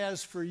Jesus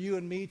has for you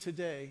and me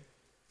today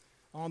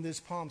on this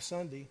Palm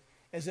Sunday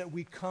is that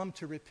we come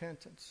to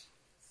repentance.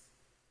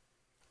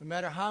 No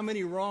matter how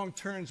many wrong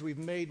turns we've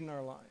made in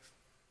our life,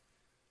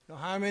 no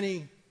matter how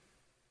many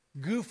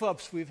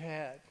goof-ups we've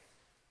had,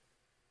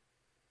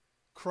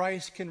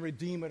 Christ can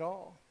redeem it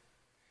all.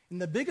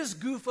 And the biggest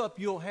goof-up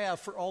you'll have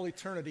for all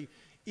eternity,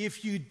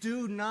 if you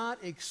do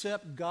not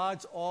accept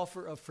God's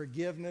offer of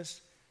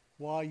forgiveness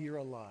while you're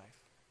alive.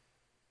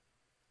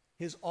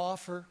 His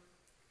offer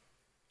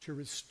to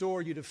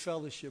restore you to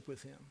fellowship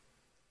with him.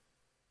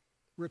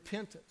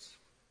 Repentance.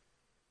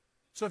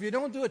 So if you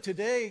don't do it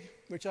today,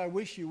 which I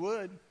wish you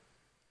would, the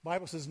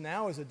Bible says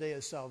now is a day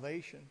of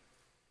salvation.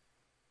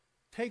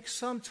 Take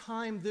some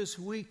time this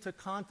week to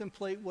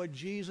contemplate what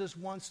Jesus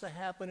wants to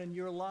happen in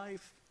your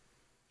life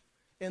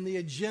and the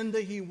agenda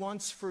he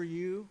wants for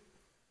you.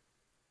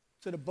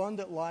 It's an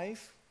abundant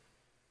life,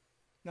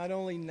 not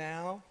only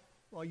now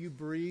while you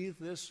breathe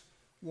this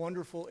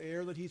wonderful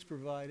air that he's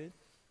provided,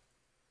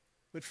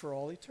 but for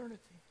all eternity.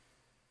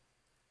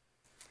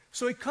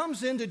 So he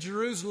comes into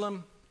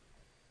Jerusalem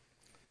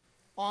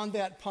on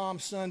that Palm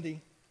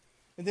Sunday.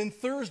 And then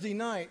Thursday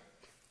night,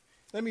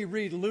 let me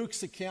read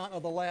Luke's account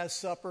of the Last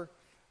Supper.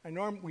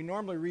 We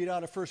normally read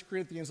out of 1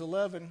 Corinthians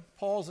 11,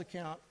 Paul's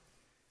account.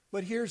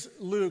 But here's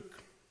Luke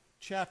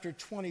chapter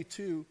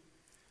 22,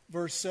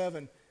 verse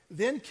 7.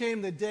 Then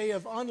came the day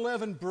of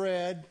unleavened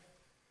bread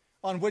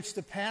on which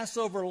the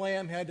Passover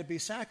lamb had to be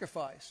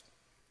sacrificed.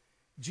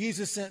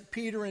 Jesus sent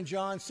Peter and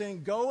John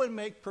saying, "Go and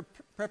make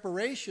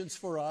preparations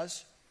for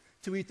us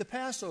to eat the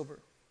Passover."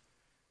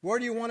 "Where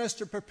do you want us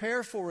to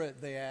prepare for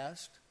it?" they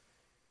asked.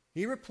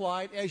 He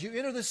replied, "As you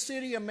enter the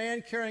city, a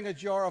man carrying a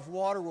jar of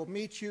water will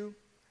meet you.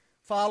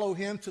 Follow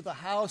him to the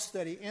house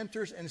that he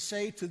enters and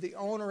say to the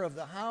owner of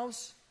the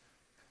house,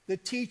 'The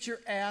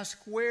teacher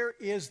asks, where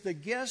is the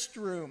guest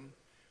room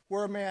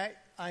where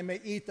I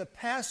may eat the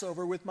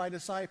Passover with my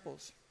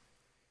disciples?'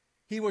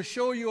 He will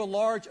show you a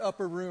large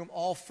upper room,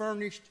 all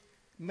furnished.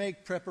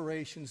 Make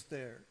preparations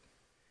there."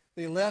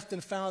 They left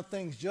and found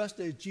things just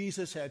as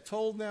Jesus had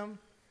told them.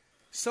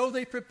 So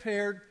they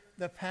prepared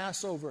the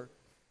Passover.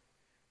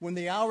 When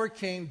the hour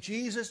came,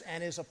 Jesus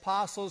and his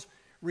apostles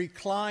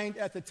reclined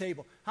at the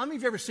table. How many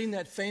of you have ever seen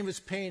that famous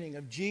painting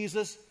of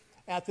Jesus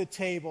at the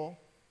table?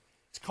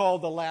 It's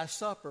called The Last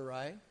Supper,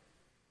 right?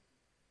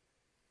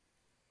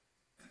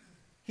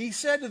 He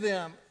said to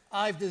them,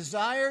 I've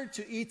desired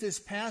to eat this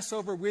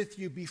Passover with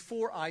you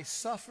before I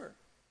suffer.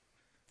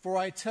 For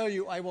I tell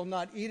you, I will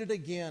not eat it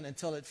again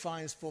until it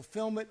finds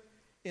fulfillment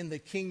in the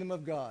kingdom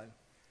of God.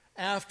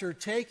 After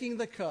taking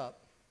the cup,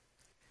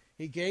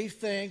 he gave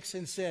thanks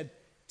and said,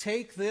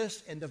 take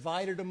this and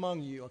divide it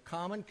among you, a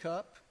common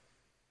cup.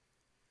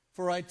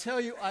 For I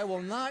tell you, I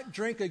will not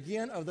drink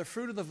again of the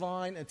fruit of the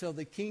vine until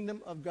the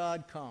kingdom of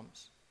God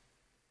comes.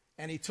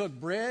 And he took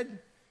bread,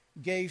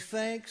 gave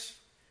thanks,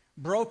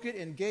 broke it,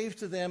 and gave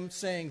to them,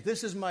 saying,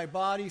 this is my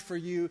body for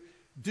you.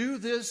 Do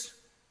this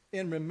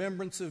in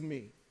remembrance of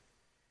me.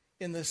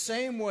 In the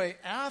same way,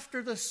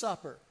 after the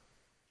supper,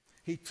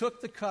 he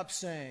took the cup,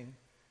 saying,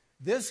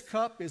 this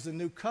cup is the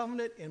new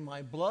covenant in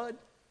my blood,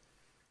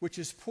 which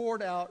is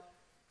poured out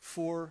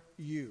for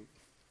you.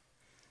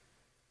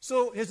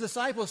 So his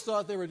disciples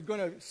thought they were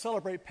going to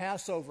celebrate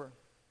Passover.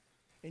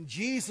 And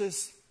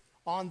Jesus,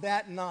 on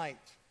that night,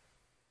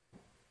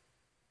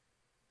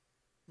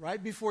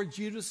 right before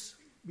Judas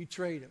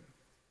betrayed him,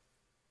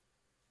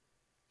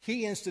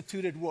 he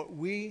instituted what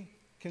we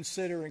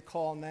consider and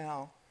call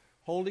now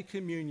Holy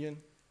Communion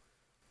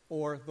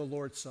or the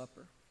Lord's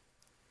Supper.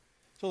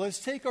 So let's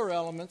take our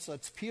elements.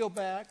 Let's peel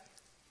back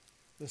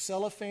the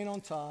cellophane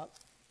on top.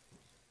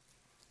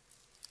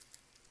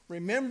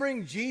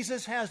 Remembering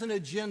Jesus has an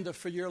agenda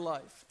for your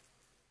life.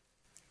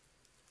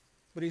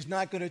 But he's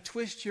not going to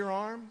twist your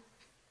arm.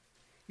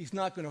 He's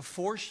not going to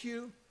force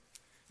you.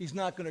 He's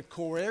not going to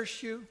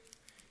coerce you.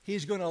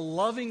 He's going to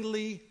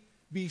lovingly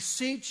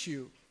beseech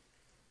you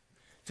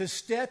to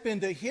step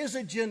into his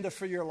agenda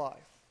for your life.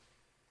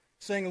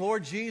 Saying,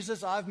 Lord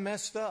Jesus, I've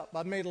messed up.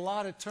 I've made a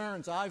lot of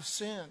turns. I've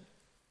sinned.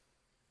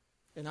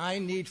 And I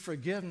need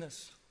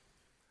forgiveness.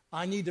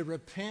 I need to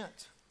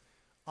repent.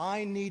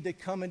 I need to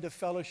come into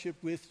fellowship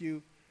with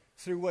you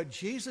through what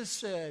Jesus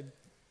said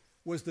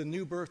was the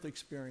new birth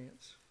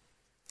experience.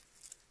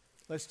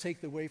 Let's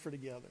take the wafer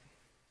together.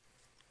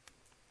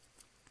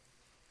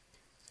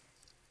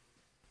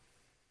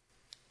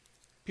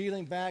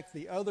 Peeling back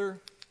the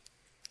other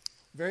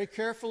very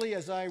carefully,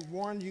 as I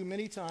warned you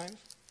many times.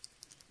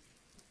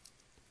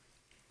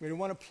 We don't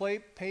want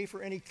to pay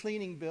for any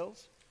cleaning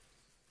bills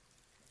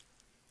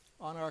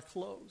on our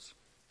clothes.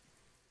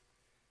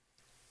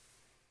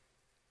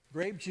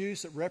 Grape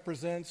juice that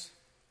represents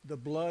the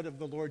blood of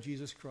the Lord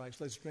Jesus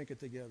Christ. Let's drink it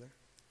together.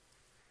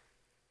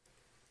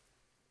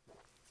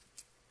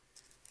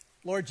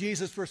 Lord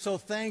Jesus, we're so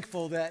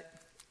thankful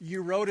that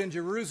you rode in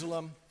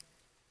Jerusalem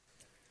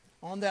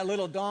on that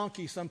little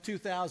donkey some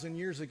 2,000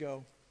 years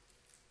ago.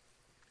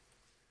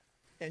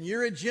 And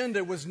your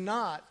agenda was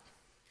not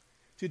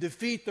to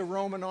defeat the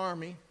Roman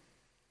army.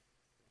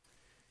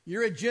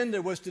 Your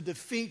agenda was to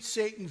defeat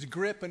Satan's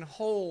grip and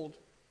hold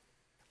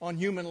on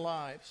human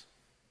lives.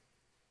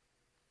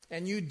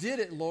 And you did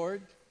it,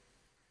 Lord,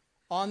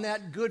 on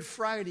that Good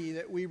Friday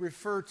that we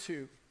refer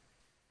to.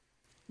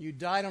 You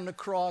died on the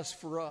cross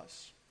for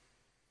us.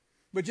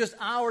 But just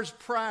hours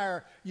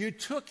prior, you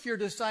took your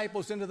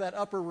disciples into that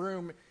upper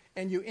room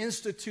and you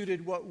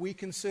instituted what we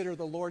consider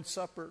the Lord's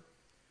Supper,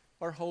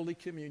 or Holy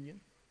Communion.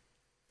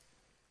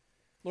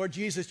 Lord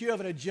Jesus, you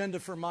have an agenda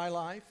for my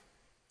life.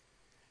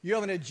 You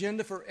have an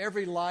agenda for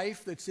every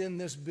life that's in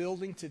this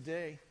building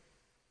today.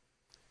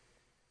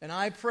 And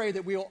I pray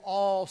that we'll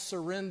all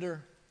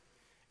surrender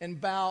and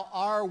bow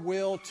our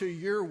will to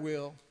your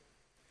will,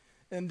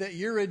 and that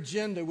your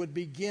agenda would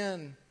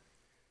begin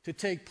to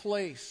take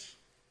place,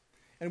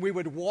 and we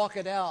would walk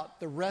it out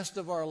the rest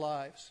of our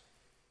lives.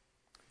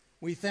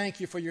 We thank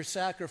you for your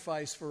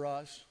sacrifice for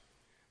us.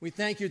 We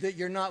thank you that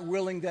you're not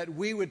willing that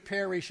we would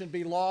perish and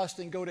be lost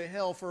and go to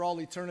hell for all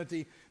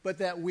eternity, but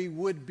that we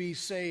would be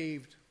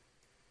saved.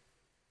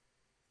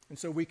 And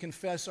so we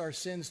confess our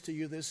sins to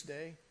you this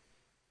day.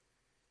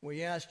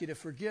 We ask you to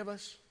forgive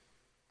us.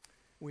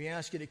 We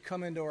ask you to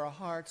come into our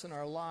hearts and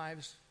our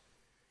lives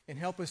and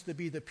help us to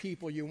be the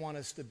people you want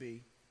us to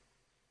be.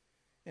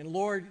 And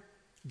Lord,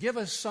 give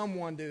us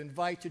someone to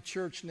invite to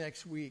church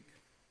next week.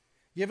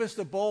 Give us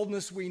the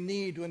boldness we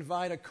need to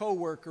invite a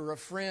coworker, a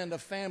friend, a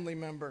family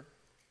member,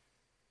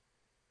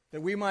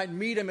 that we might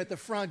meet them at the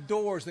front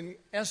doors and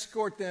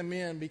escort them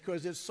in,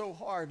 because it's so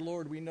hard,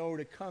 Lord, we know,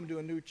 to come to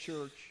a new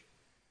church.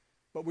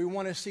 But we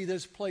want to see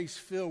this place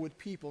filled with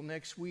people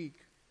next week,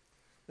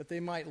 that they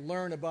might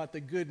learn about the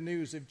good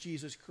news of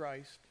Jesus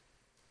Christ.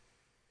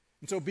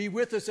 And so be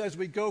with us as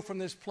we go from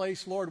this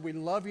place. Lord, we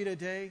love you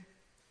today,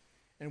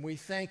 and we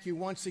thank you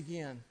once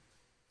again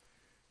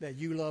that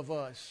you love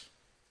us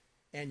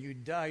and you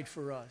died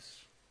for us.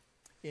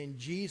 In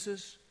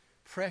Jesus'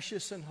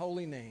 precious and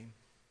holy name.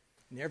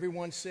 And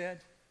everyone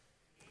said,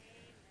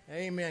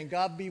 Amen. Amen.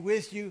 God be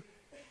with you.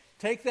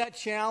 Take that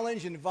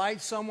challenge.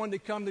 Invite someone to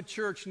come to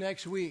church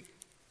next week.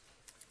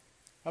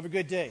 Have a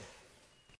good day.